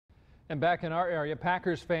And back in our area,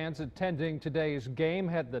 Packers fans attending today's game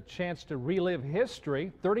had the chance to relive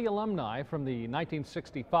history. 30 alumni from the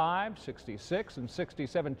 1965, 66, and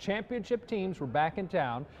 67 championship teams were back in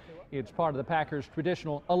town. It's part of the Packers'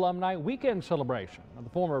 traditional alumni weekend celebration. Now, the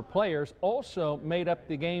former players also made up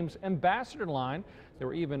the game's ambassador line. They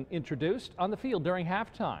were even introduced on the field during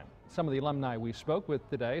halftime. Some of the alumni we spoke with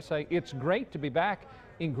today say it's great to be back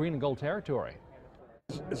in green and gold territory.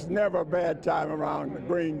 It's never a bad time around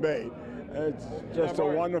Green Bay. It's just a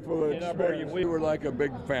wonderful experience. We were like a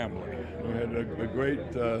big family. We had a great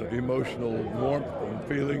emotional warmth and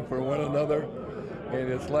feeling for one another, and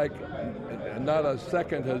it's like not a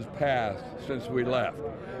second has passed since we left.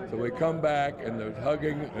 So we come back and there's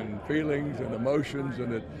hugging and feelings and emotions,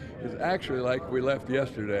 and it is actually like we left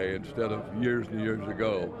yesterday instead of years and years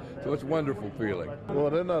ago. So it's a wonderful feeling. Well,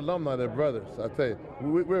 they're not alumni, they're brothers. I tell you,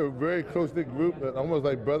 we're a very close-knit group, almost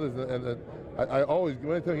like brothers, and I always,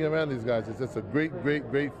 anytime I get around these guys, it's just a great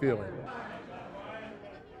feeling.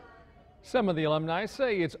 Some of the alumni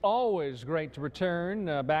say it's always great to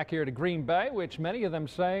return back here to Green Bay, which many of them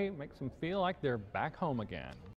say makes them feel like they're back home again.